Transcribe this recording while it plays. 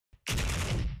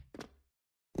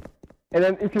And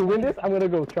then if you win this, I'm gonna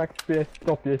go track PS,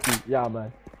 top PSG. Yeah,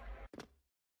 man.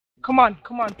 Come on.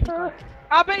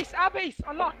 Our base,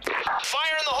 unlocked.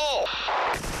 Fire in the hole!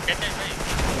 Get that base.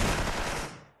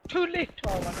 2 lit.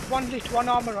 Oh, one lit, one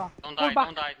armorer. Don't Pull die,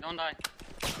 back. don't die.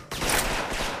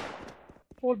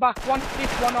 Pull back. 1 lit,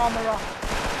 one armorer.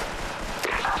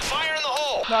 Fire in the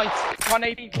hole! Nice.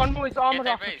 180. One more is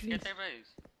armorer. Get their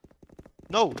base.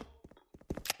 No.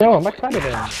 No, I'm excited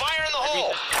then. Fire in the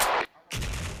hole!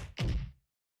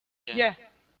 Yeah.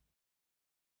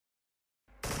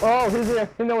 Oh, he's here.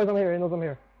 He knows I'm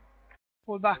here.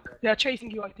 Pull back. They're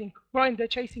chasing you, I think. Brian, they're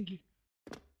chasing you.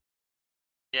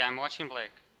 Yeah, I'm watching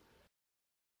Blake.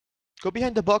 Go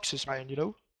behind the boxes, Ryan, you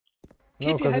know? No, Keep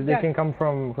your because head they down. can come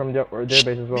from their base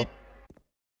as well.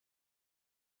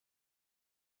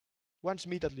 One's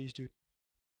meat at least, dude.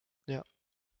 Yeah.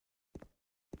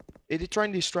 They're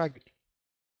trying to distract.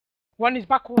 One is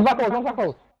backwards.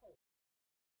 Backwards.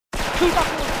 2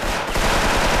 backwards.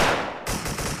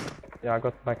 Yeah, I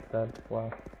got backstabbed.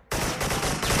 Wow.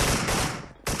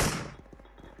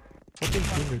 Fucking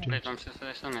finger, dude. Blake, I'm still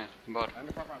here. Bot.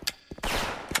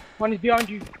 One is behind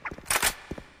you.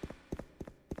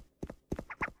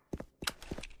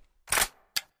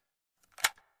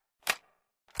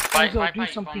 Fight, do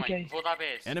something gay.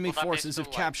 Enemy forces have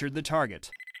captured the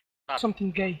target. Something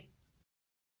gay.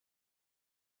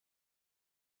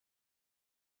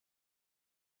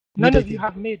 None of you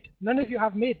have mid.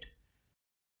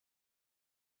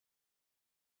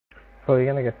 So you're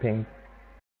gonna get pinged.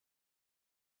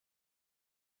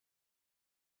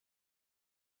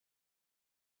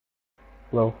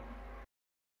 Low.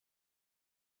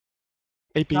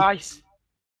 AP. Nice.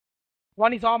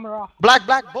 One is armorer. Black,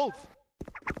 both.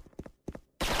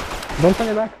 Don't turn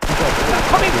it back. They're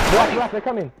coming. Black, they're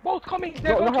coming. Both coming.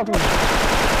 They're Go, going look to out for me.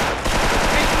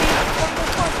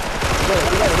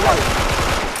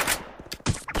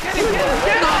 Get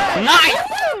him.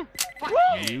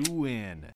 Nice! You win.